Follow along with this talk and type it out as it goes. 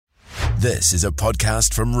This is a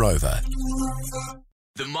podcast from Rover.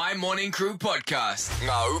 The My Morning Crew podcast.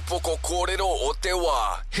 Ngā upoko kōrero o te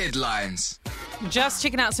wā. Headlines. Just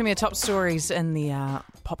checking out some of your top stories in the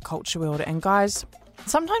pop culture world. And guys,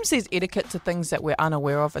 sometimes there's etiquette to things that we're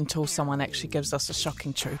unaware of until someone actually gives us a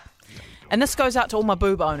shocking truth. And this goes out to all my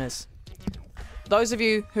boob owners. Those of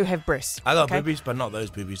you who have breasts. I got boobies, but not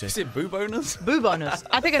those boobies. Is it boob owners? Boob owners.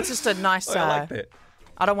 I think it's just a nice... I like that.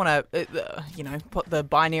 I don't want to, put the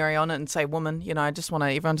binary on it and say woman. I just want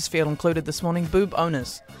everyone to feel included this morning. Boob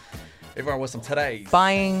owners. Everyone wants some today's.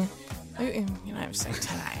 Buying, say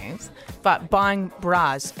today's, but buying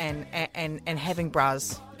bras and having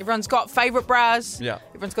bras. Everyone's got favourite bras. Yeah.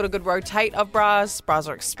 Everyone's got a good rotate of bras. Bras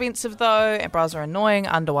are expensive though, and bras are annoying.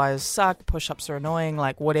 Underwires suck. Push-ups are annoying,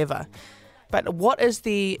 like whatever. But what is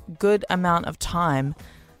the good amount of time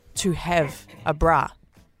to have a bra?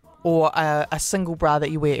 Or a single bra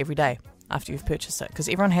that you wear every day after you've purchased it. Because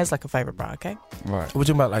everyone has like a favourite bra, okay? Right. We're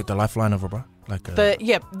talking about like the lifeline of a bra?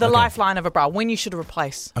 The lifeline of a bra, when you should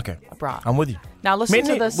replace a bra. I'm with you. Now listen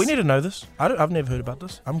to this. We need to know this. I've never heard about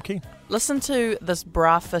this. I'm keen. Listen to this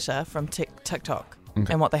bra fitter from TikTok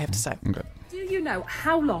and what they have to say. Okay. Do you know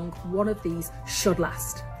how long one of these should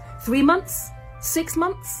last? 3 months? 6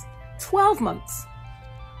 months? 12 months?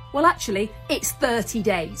 Well, actually, it's 30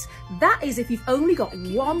 days. That is if you've only got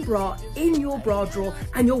one bra in your bra drawer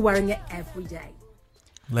and you're wearing it every day.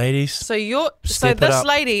 Ladies. So this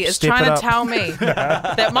lady is trying to tell me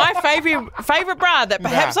that my favorite bra that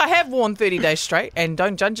perhaps I have worn 30 days straight, and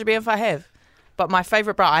don't judge me if I have, but my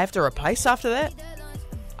favorite bra I have to replace after that.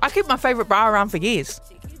 I keep my favorite bra around for years.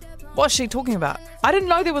 What's she talking about? I didn't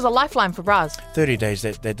know there was a lifeline for bras. 30 days.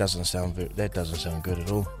 That doesn't sound good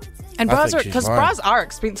at all. And bras are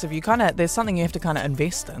expensive. There's something you have to kind of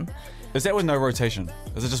invest in. Is that with no rotation?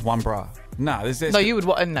 Is it just one bra? No,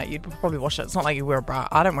 you'd probably wash it. It's not like you wear a bra.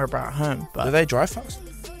 I don't wear a bra at home. But do they dry fast?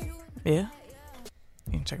 Yeah.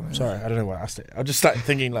 You can check them out. Sorry, I don't know why I asked it. I just started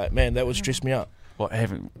thinking like, man, that would stress me out. What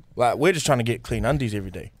haven't? Like, we're just trying to get clean undies every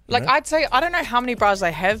day. Like, I'd say, I don't know how many bras I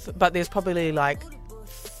have, but there's probably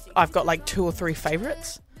I've got like 2 or 3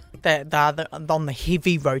 favourites that are on the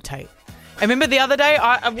heavy rotate. I remember the other day,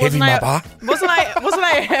 wasn't I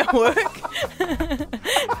at work?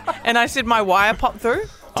 And I said my wire popped through.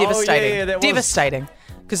 Devastating. Yeah, devastating.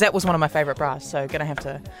 Because that was one of my favourite bras. So going to have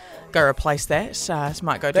to go replace that. So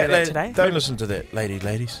might go do that today. Don't listen to that,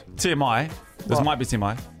 ladies. TMI. This might be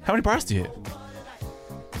TMI. How many bras do you have?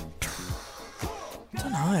 I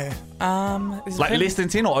don't know. Like less than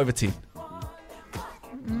 10 or over 10?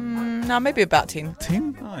 No, maybe about 10.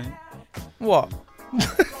 10? Oh. What?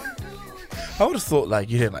 I would have thought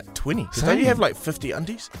you'd have 20. Don't you have 50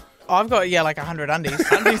 undies? I've got, 100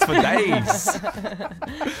 undies. Undies for days.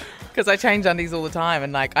 Because I change undies all the time,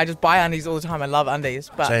 and I just buy undies all the time. I love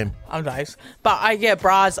undies. But same. Undies. But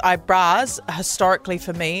bras, historically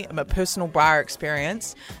for me, a personal bra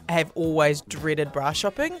experience, I have always dreaded bra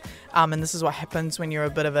shopping. And this is what happens when you're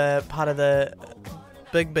a bit of a part of the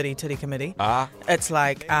Big Bitty Titty Committee. It's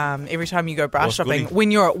every time you go bra shopping,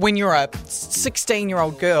 when you're a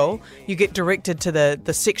 16-year-old girl, you get directed to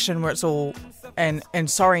the section where it's all and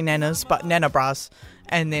sorry nanas, but nana bras,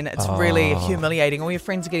 and then it's really humiliating. All your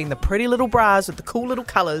friends are getting the pretty little bras with the cool little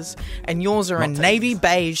colours, and yours are in navy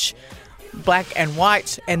beige, black and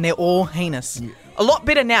white, and they're all heinous. Yeah. A lot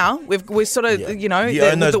better now. We're sort of, You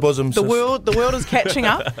own those bosoms. The world is catching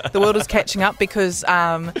up. The world is catching up because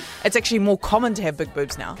it's actually more common to have big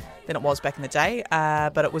boobs now than it was back in the day.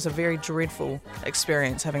 But it was a very dreadful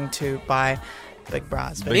experience having to buy big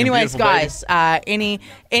bras. But anyways, guys, any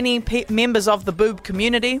members of the boob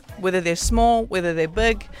community, whether they're small, whether they're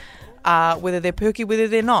big, whether they're perky, whether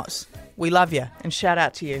they're not, we love you and shout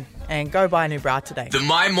out to you. And go buy a new bra today. The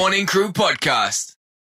My Morning Crew podcast.